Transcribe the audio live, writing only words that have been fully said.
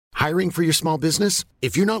Hiring for your small business?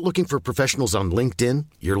 If you're not looking for professionals on LinkedIn,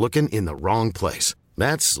 you're looking in the wrong place.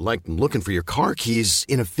 That's like looking for your car keys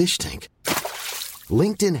in a fish tank.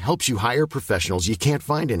 LinkedIn helps you hire professionals you can't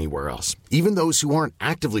find anywhere else, even those who aren't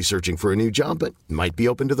actively searching for a new job but might be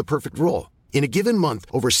open to the perfect role. In a given month,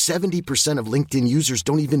 over 70% of LinkedIn users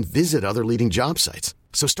don't even visit other leading job sites.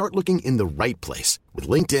 So start looking in the right place. With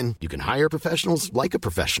LinkedIn, you can hire professionals like a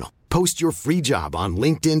professional. Post your free job on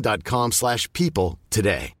linkedin.com/people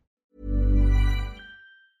today.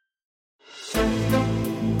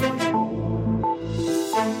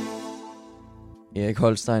 Erik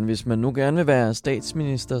Holstein, hvis man nu gerne vil være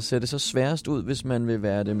statsminister, ser det så sværest ud, hvis man vil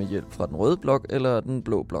være det med hjælp fra den røde blok eller den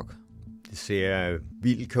blå blok? Det ser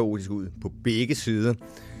vildt kaotisk ud på begge sider.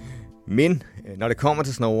 Men når det kommer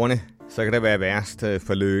til snorene, så kan det være værst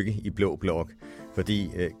for Løkke i blå blok. Fordi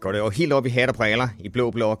går det jo helt op i hat og briller i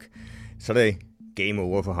blå blok, så er det game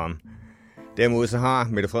over for ham. Derimod så har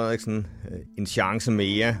Mette Frederiksen en chance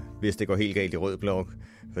mere, hvis det går helt galt i rød blok.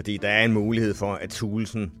 Fordi der er en mulighed for, at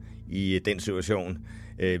Thulesen i den situation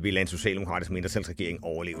vil en socialdemokratisk mindretalsregering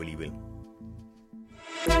overleve alligevel.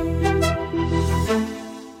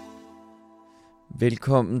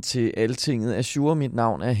 Velkommen til Altinget Azure. Mit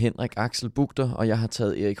navn er Henrik Axel Bugter, og jeg har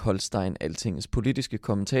taget Erik Holstein, Altingets politiske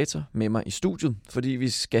kommentator, med mig i studiet, fordi vi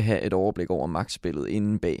skal have et overblik over magtspillet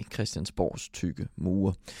inde bag Christiansborgs tykke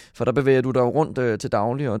mure. For der bevæger du dig rundt til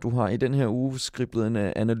daglig, og du har i den her uge skriblet en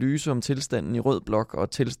analyse om tilstanden i rød blok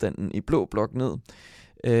og tilstanden i blå blok ned.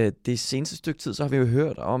 Det seneste stykke tid, så har vi jo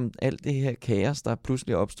hørt om alt det her kaos, der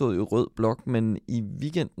pludselig er opstået i rød blok, men i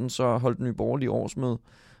weekenden så holdt Nye Borgerlige årsmøde,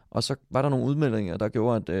 og så var der nogle udmeldinger, der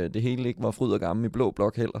gjorde, at det hele ikke var fryd og gammel i blå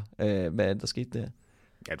blok heller. Hvad er det, der skete der?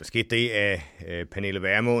 Ja, der skete det, at Pernille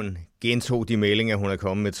Vermund gentog de meldinger, hun er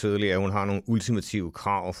kommet med tidligere. Hun har nogle ultimative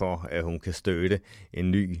krav for, at hun kan støtte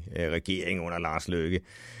en ny regering under Lars Løkke.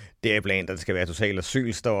 Deriblandt, at der skal være total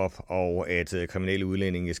asylstop, og at kriminelle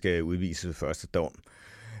udlændinge skal udvises ved første dom.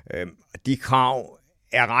 De krav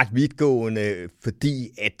er ret vidtgående, fordi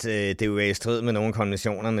at det vil være i strid med nogle af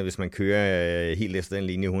konventionerne, hvis man kører helt efter den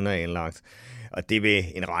linje, hun har anlagt. Og det vil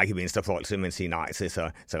en række venstrefolk simpelthen sige nej til.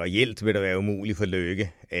 Så reelt vil det være umuligt for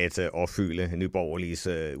Løkke at opfylde Nye Borgerliges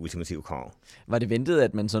ultimative krav. Var det ventet,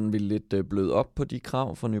 at man sådan ville lidt bløde op på de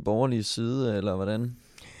krav fra Nye Borgerliges side, eller hvordan?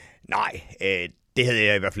 Nej, det havde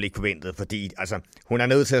jeg i hvert fald ikke forventet, fordi hun er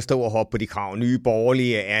nødt til at stå og hoppe på de krav. Nye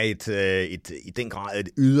Borgerlige er i den grad et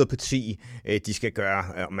yderparti. De skal gøre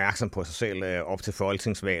opmærksom på sig selv op til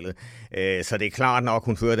folketingsvalget. Så det er klart nok,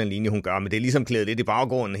 hun fører den linje, hun gør, men det er ligesom klædet lidt i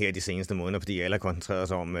baggrunden her de seneste måneder, fordi alle har koncentreret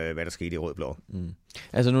sig om, hvad der skete i rød blok.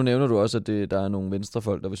 Altså nu nævner du også, at der er nogle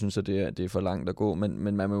venstrefolk, der vil synes, at det er for langt at gå,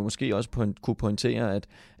 men man vil måske også kunne pointere,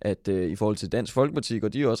 at i forhold til Dansk Folkeparti går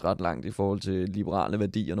de også ret langt i forhold til liberale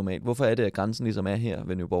værdier normalt. Hvorfor er det, at grænsen ligesom er her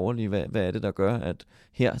ved Nye Borgerlige? Hvad er det, der gør, at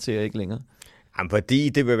her ser jeg ikke længere? Jamen, fordi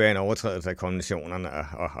det vil være en overtrædelse af konventionerne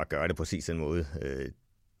at gøre det præcis den måde,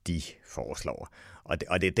 de foreslår.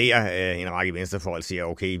 Og det er der, en række venstrefolk siger,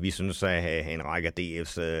 okay, vi synes at en række af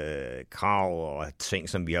DF's krav og ting,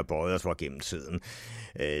 som vi har bøjet os for gennem tiden,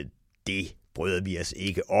 det bryder vi os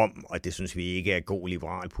ikke om, og det synes vi ikke er god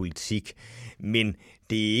liberal politik. Men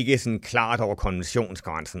det er ikke sådan klart over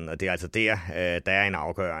konventionsgrænsen, og det er altså der er en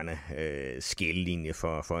afgørende skillelinje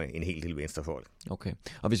for en hel del venstrefolk. Okay,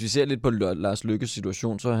 og hvis vi ser lidt på Lars Løkkes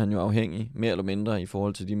situation, så er han jo afhængig mere eller mindre i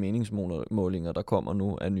forhold til de meningsmålinger, der kommer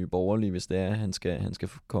nu af Nye Borgerlige, hvis det er, at han skal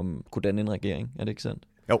kunne danne en regering. Er det ikke sandt?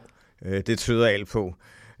 Jo, det tyder alt på.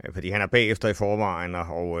 Fordi han er bagefter i forvejen,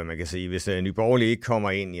 og man kan sige, hvis Nye Borgerlige ikke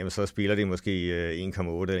kommer ind, jamen, så spiller de måske 1,8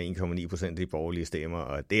 eller 1,9% af de borgerlige stemmer,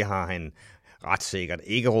 og det har han ret sikkert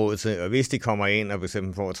ikke råd til. Og hvis de kommer ind og for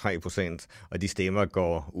eksempel får 3%, og de stemmer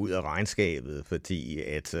går ud af regnskabet, fordi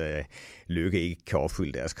at Løkke ikke kan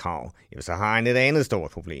opfylde deres krav, jamen, så har han et andet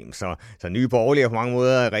stort problem. Så Nye Borgerlige er på mange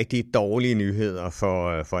måder rigtig dårlige nyheder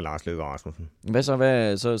for Lars Løkke Rasmussen.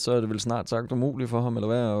 Så er det vel snart sagt umuligt for ham, eller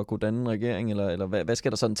hvad, at kunne danne en regering, eller hvad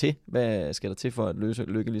skal der sådan til? Hvad skal der til for, at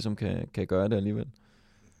Løkke ligesom kan gøre det alligevel?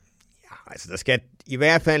 Altså, der skal i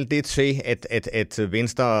hvert fald det til, at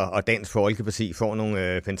Venstre og Dansk Folkeparti får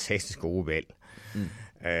nogle fantastisk gode valg.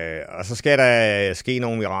 Og så skal der ske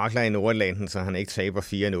nogle mirakler i Nordatlanten, så han ikke taber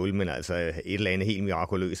 4-0, men altså et eller andet helt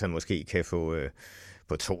mirakuløst, han måske kan få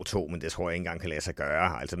på 2-2, men det tror jeg ikke engang kan lade sig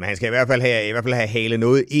gøre. Altså, men han skal i hvert fald have halet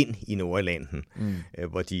noget ind i Nordatlanten,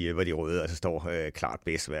 hvor de røde altså står klart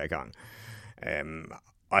bedst hver gang.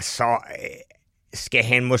 Og så skal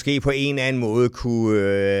han måske på en eller anden måde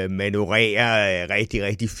kunne manøvrere rigtig,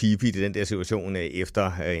 rigtig fiffigt i den der situation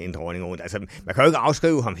efter en dronning. Altså, man kan jo ikke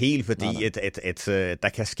afskrive ham helt, fordi at der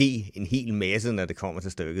kan ske en hel masse, når det kommer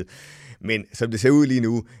til stykket. Men som det ser ud lige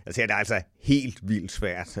nu, så ser det altså helt vildt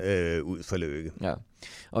svært ud for Løkke. Ja.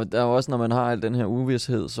 Og der er også, når man har al den her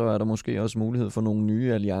uvished, så er der måske også mulighed for nogle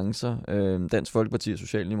nye alliancer. Dansk Folkeparti og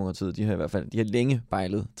Socialdemokratiet, de har længe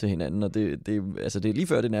bejlet til hinanden, og det er lige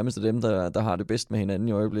før det nærmeste dem, der har det bedst med hinanden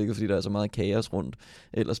i øjeblikket, fordi der er så meget kaos rundt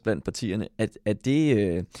ellers blandt partierne. Er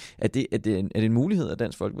det en mulighed, at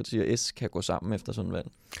Dansk Folkeparti og S kan gå sammen efter sådan et valg?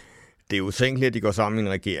 Det er utænkeligt, at de går sammen i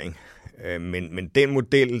en regering. Men den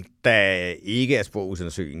model, der ikke er spor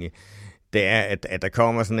usandsynlig, det er, at der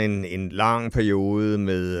kommer sådan en lang periode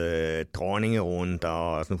med dronningerunder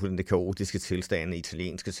og sådan fuldstændig kaotiske tilstande,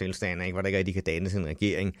 italienske tilstande, ikke, hvor der ikke rigtig kan dannes en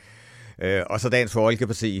regering. Og så Dansk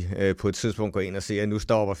Folkeparti på et tidspunkt går ind og siger, at nu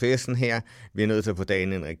stopper festen her, vi er nødt til at få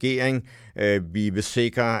dannet en regering. Vi vil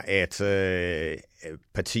sikre, at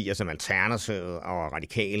partier som Alternativet og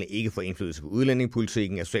Radikale ikke får indflydelse på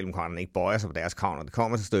udlændingepolitikken, at Socialdemokraterne ikke bøjer sig på deres krav, når det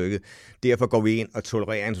kommer til stykket. Derfor går vi ind og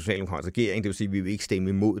tolererer en socialdemokratisk regering, det vil sige, at vi vil ikke stemme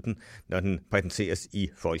imod den, når den præsenteres i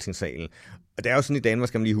Folketingssalen. Og det er jo sådan i Danmark,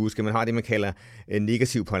 skal man lige huske, at man har det, man kalder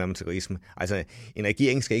negativ parlamentarisme. Altså, en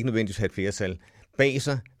regering skal ikke nødvendigvis have et flertal bag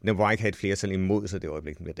sig, den må ikke have et flertal imod sig det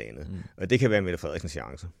øjeblik, den bliver dannet. Og det kan være Mette Frederiksens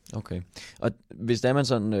chance. Okay. Og hvis der er man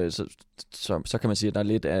sådan, så kan man sige, at der er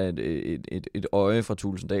lidt af et øje fra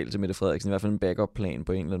Tulsendal til Mette Frederiksen, i hvert fald en backup-plan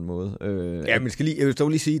på en eller anden måde. Ja, men jeg vil dog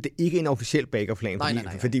lige sige, at det ikke er en officiel backup-plan,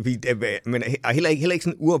 fordi men heller ikke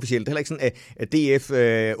sådan uofficielt. Heller ikke sådan, at DF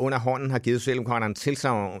under hånden har givet Socialdemokraterne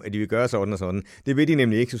tilsagn, at de vil gøre sådan og sådan. Det vil de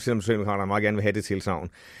nemlig ikke, selvom Socialdemokraterne meget gerne vil have det tilsagn.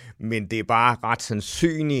 Men det er bare ret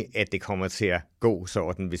sandsynligt, at det kommer til at gå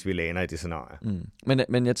sådan, hvis vi lander i det scenarie.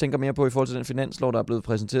 Men jeg tænker mere på i forhold til den finanslov, der er blevet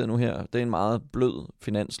præsenteret nu her. Det er en meget blød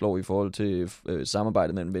finanslov i forhold til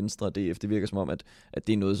samarbejdet mellem Venstre og DF. Det virker som om, at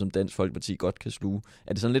det er noget, som Dansk Folkeparti godt kan sluge.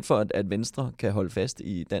 Er det sådan lidt for, at Venstre kan holde fast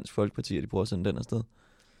i Dansk Folkeparti, at de prøver at sende den afsted?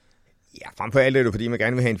 Ja, frem for alt er det, fordi man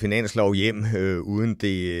gerne vil have en finanslov hjem, uden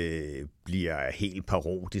det bliver helt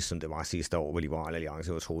parodisk, som det var sidste år, hvor Liberal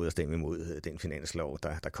Alliance var troet at stemme imod den finanslov,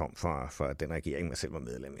 der kom fra den regering, man selv var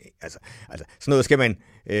medlem af. Altså sådan noget skal man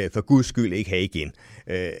for guds skyld ikke have igen.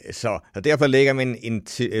 Så derfor lægger man en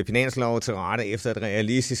finanslov til rette efter et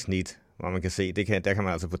realistisk snit, hvor man kan se, der kan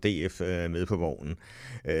man altså få DF med på vognen.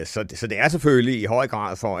 Så det er selvfølgelig i høj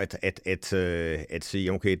grad for at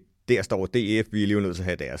sige, okay, der står DF, vi er lige nødt til at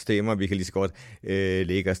have deres stemmer, vi kan lige så godt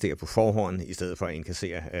lægge os der på forhånd, i stedet for at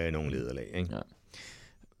inkassere nogle lederlag. Ikke? Ja.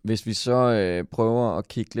 Hvis vi så prøver at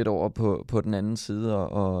kigge lidt over på den anden side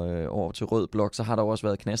og over til Rød Blok, så har der også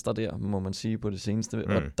været knaster der, må man sige, på det seneste.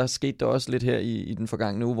 Og der skete der også lidt her i den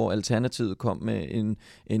forgangne uge, hvor Alternativet kom med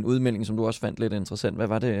en udmelding, som du også fandt lidt interessant. Hvad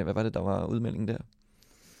var det, der var udmeldingen der?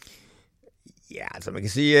 Ja, altså man kan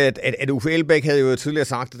sige, at Uffe Elbæk havde jo tidligere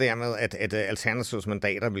sagt det der med, at Alternativets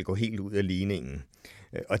mandater vil gå helt ud af ligningen.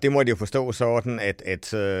 Og det må de jo forstå sådan,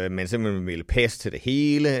 at man simpelthen vil passe til det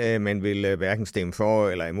hele. Man vil hverken stemme for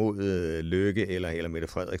eller imod Løkke eller Mette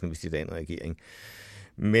Frederiksen, hvis de er den regering.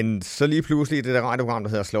 Men så lige pludselig i det der radioprogram, der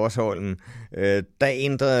hedder Slotsholmen, der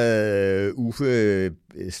ændrede Uffe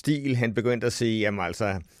stil. Han begyndte at sige, jamen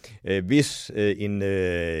altså, hvis en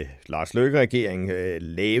Lars Løkke-regering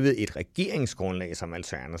lavede et regeringsgrundlag som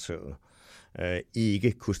Alternativet,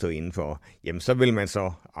 ikke kunne stå indenfor, jamen så vil man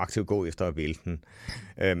så aktivt gå efter at vælte den.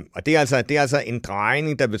 Og det er altså en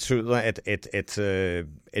drejning, der betyder,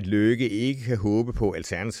 at Løkke ikke kan håbe på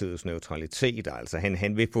Alternativets neutralitet. Altså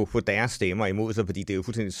han vil få deres stemmer imod sig, fordi det er jo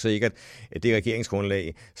fuldstændig sikkert, at det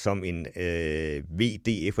regeringsgrundlag, som en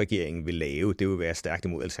VDF-regering vil lave, det vil være stærkt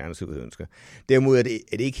imod Alternativets ønsker. Derimod er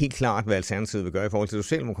det ikke helt klart, hvad Alternativet vil gøre i forhold til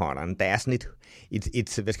Socialdemokraterne. Der er sådan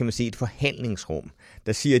et forhandlingsrum.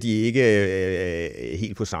 Der siger de ikke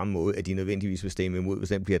helt på samme måde, at de nødvendigvis vil stemme imod, hvis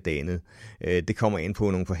den bliver dannet. Det kommer ind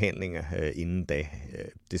på nogle forhandlinger inden da.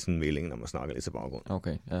 Det er sådan en melding, når man snakker lidt til baggrund.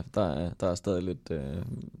 Okay, ja, der er stadig lidt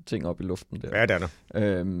ting op i luften der. Ja, det er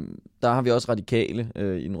der. Der har vi også Radikale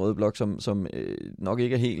i den røde blok, som nok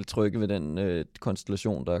ikke er helt trygge ved den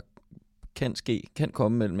konstellation, der kan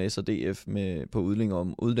komme mellem S og DF på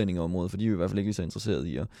udlændingeområdet, for de er jo i hvert fald ikke lige så interesserede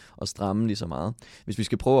i at stramme lige så meget. Hvis vi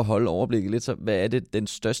skal prøve at holde overblikket lidt, så hvad er det den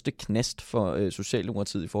største knast for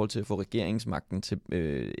Socialdemokratiet i forhold til at få regeringsmagten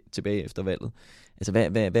tilbage efter valget? Altså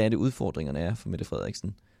hvad er det udfordringerne er for Mette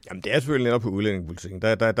Frederiksen? Jamen, det er selvfølgelig netop på udlændingepolitikken.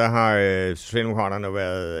 Der har Socialdemokraterne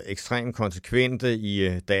været ekstremt konsekvente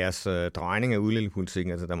i deres drejning af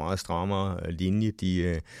udlændingepolitikken, altså der er meget strammere linje,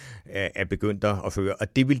 de er begyndt at føre,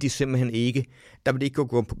 og det vil de simpelthen ikke. Der vil de ikke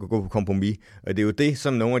gå på kompromis, og det er jo det,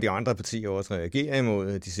 som nogle af de andre partier også reagerer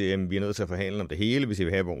imod. De siger, at vi er nødt til at forhandle om det hele, hvis vi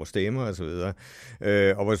vil have vores stemmer osv.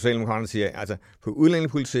 Og hvor Socialdemokraterne siger, altså på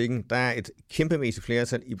udlændingepolitikken, der er et kæmpemæssigt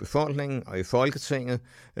flertal i befolkningen og i Folketinget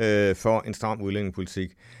for en stram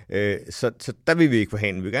udlændingepolitik. Så der vil vi ikke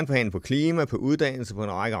forhandle. Vi vil gerne forhandle på klima, på uddannelse, på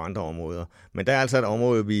en række andre områder. Men der er altså et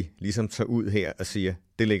område, vi ligesom tager ud her og siger,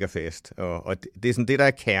 det ligger fast. Og det er sådan det, der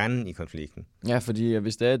er kernen i konflikten. Ja, fordi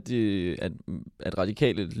hvis det er, at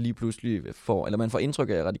radikale lige pludselig får, eller man får indtryk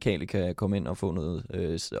af, at radikale kan komme ind og få noget,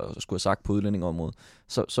 og skulle have sagt på udlændingeområdet,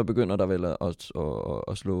 så begynder der vel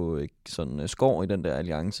at slå sådan skår i den der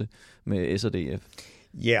alliance med S&DF.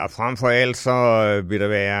 Ja, og frem for alt så vil der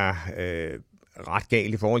være ret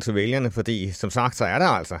galt i forhold til vælgerne, fordi som sagt, så er der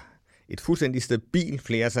altså et fuldstændig stabilt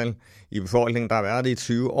flertal i befolkningen, der har været det i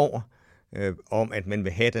 20 år, om at man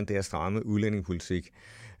vil have den der stramme udlændingepolitik.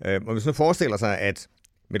 Og hvis man forestiller sig, at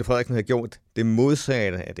Mette Frederiksen havde gjort det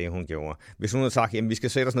modsatte af det, hun gjorde. Hvis hun havde sagt, at vi skal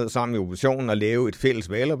sætte os ned sammen i oppositionen og lave et fælles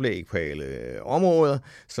valgoplæg på alle områder,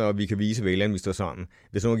 så vi kan vise vælgerne, at vi står sammen.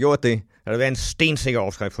 Hvis hun havde gjort det, havde der været en stensikker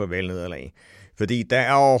opskrift på et valgnederlag. Fordi der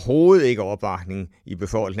er overhovedet ikke opbakning i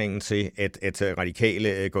befolkningen til, at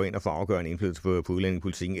radikale går ind og får afgørende indflydelse på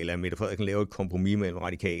udlændingepolitikken, eller at Mette Frederiksen laver et kompromis mellem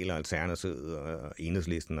radikale, Alternativet og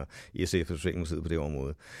Enhedslisten og SF og Socialdemokratiet på det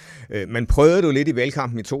område. Man prøvede det jo lidt i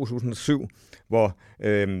valgkampen i 2007, hvor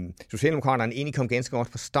Socialdemokraterne egentlig kom ganske godt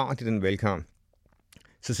fra start i den valgkamp.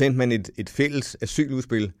 Så sendte man et fælles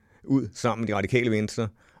asyludspil ud sammen med de radikale venstre,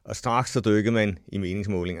 og straks så dykkede man i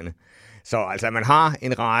meningsmålingerne. Så altså, man har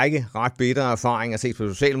en række ret bitre erfaringer set på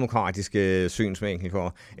socialdemokratiske synsvinkel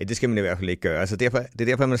for, at det skal man i hvert fald ikke gøre. Så det er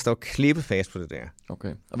derfor, man står klippet fast på det der.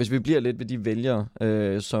 Okay. Og hvis vi bliver lidt ved de vælgere,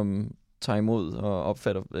 som tager imod og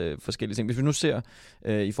opfatter forskellige ting. Hvis vi nu ser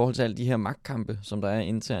i forhold til alle de her magtkampe, som der er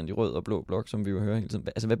internt i rød og blå blok, som vi jo hører hele tiden.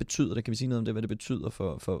 Altså, hvad betyder det? Kan vi sige noget om det? Hvad det betyder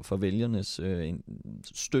for vælgernes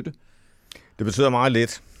støtte? Det betyder meget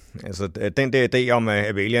lidt. Altså, den der idé om,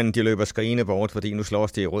 at vælgerne de løber skrigende bort, fordi nu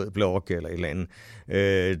slås de i rød blok eller et eller andet,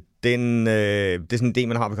 det er sådan en idé,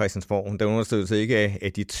 man har på Christiansborg. Der understøttes ikke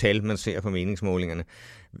af de tal, man ser på meningsmålingerne.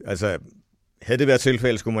 Altså, havde det været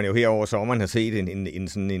tilfælde, skulle man jo her over sommeren have set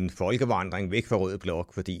en folkevandring væk fra rød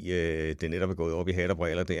blok, fordi det netop er gået op i hat og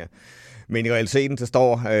briller der. Men i realiteten, så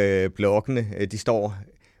står blokkene, de står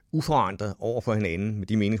uforandret over for hinanden med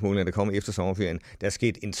de meningsmålinger, der kommer efter sommerferien. Der er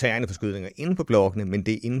sket interne forskydninger inde på blokkene, men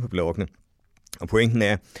det er inde på blokkene. Og pointen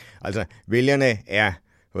er, altså vælgerne er,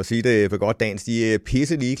 for at sige det på godt dansk, de er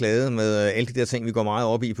pisse ligeglade med alle de der ting, vi går meget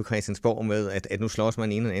op i på Christiansborg med, at nu slås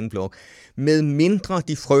man en eller anden blok. Med mindre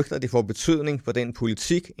de frygter, at det får betydning for den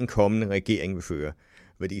politik, en kommende regering vil føre.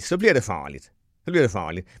 Fordi så bliver det farligt. Så bliver det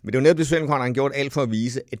farligt. Men det er jo netop det, Socialdemokraterne har gjort alt for at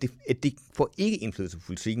vise, at det får ikke indflydelse på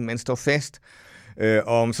politikken. Man står fast.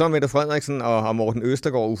 Og så Mette Frederiksen og Morten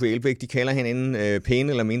Østergaard og Uffe Elbæk, de kalder hinanden pæne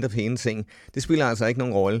eller mindre pæne ting. Det spiller altså ikke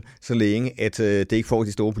nogen rolle, så længe at det ikke får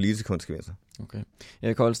de store politiske konsekvenser. Okay.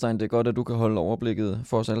 Erik Holstein, det er godt, at du kan holde overblikket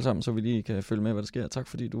for os alle sammen, så vi lige kan følge med, hvad der sker. Tak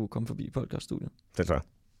fordi du kom forbi podcaststudiet. Det tak.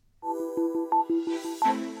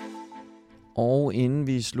 Og inden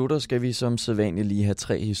vi slutter, skal vi som sædvanligt lige have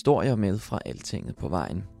 3 historier med fra Altinget på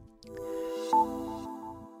vejen.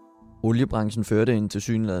 Oliebranchen førte en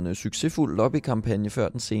tilsyneladende succesfuld lobbykampagne før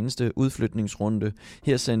den seneste udflytningsrunde.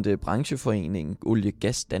 Her sendte brancheforeningen Olie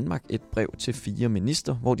Gas Danmark et brev til 4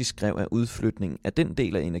 minister, hvor de skrev, at udflytningen af den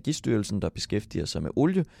del af Energistyrelsen, der beskæftiger sig med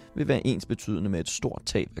olie, vil være ensbetydende med et stort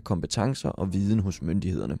tab af kompetencer og viden hos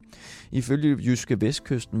myndighederne. Ifølge Jyske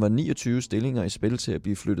Vestkysten var 29 stillinger i spil til at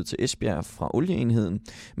blive flyttet til Esbjerg fra olieenheden,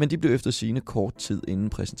 men de blev efter sigende kort tid inden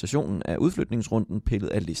præsentationen af udflytningsrunden pillet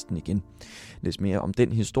af listen igen. Læs mere om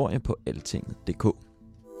den historie på altinget.dk.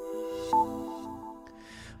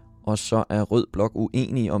 Og så er Rød Blok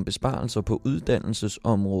uenige om besparelser på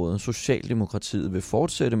uddannelsesområdet. Socialdemokratiet vil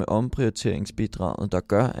fortsætte med omprioriteringsbidraget, der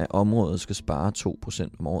gør, at området skal spare 2%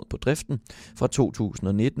 om året på driften. Fra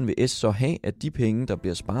 2019 vil S så have, at de penge, der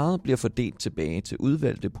bliver sparet, bliver fordelt tilbage til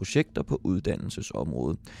udvalgte projekter på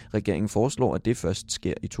uddannelsesområdet. Regeringen foreslår, at det først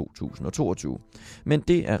sker i 2022. Men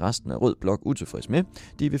det er resten af Rød Blok utilfreds med.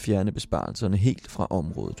 De vil fjerne besparelserne helt fra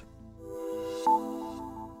området.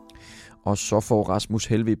 Og så får Rasmus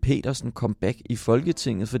Helveg Petersen comeback i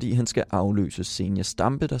Folketinget, fordi han skal afløse Zenia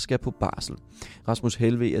Stampe, der skal på barsel. Rasmus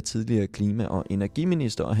Helveg er tidligere klima- og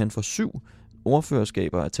energiminister, og han får 7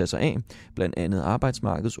 ordførerskaber at tage sig af, blandt andet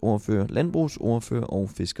arbejdsmarkedsordfører, landbrugsordfører og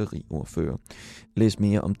fiskeriordfører. Læs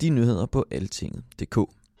mere om de nyheder på altinget.dk.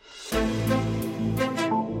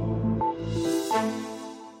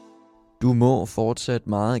 Du må fortsat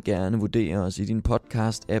meget gerne vurdere os i din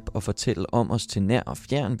podcast-app og fortælle om os til nær og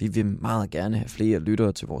fjern. Vi vil meget gerne have flere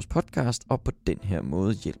lyttere til vores podcast, og på den her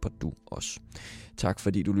måde hjælper du os. Tak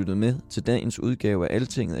fordi du lyttede med til dagens udgave af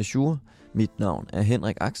Altinget Azure. Mit navn er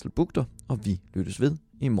Henrik Axel Bugter, og vi lyttes ved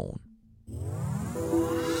i morgen.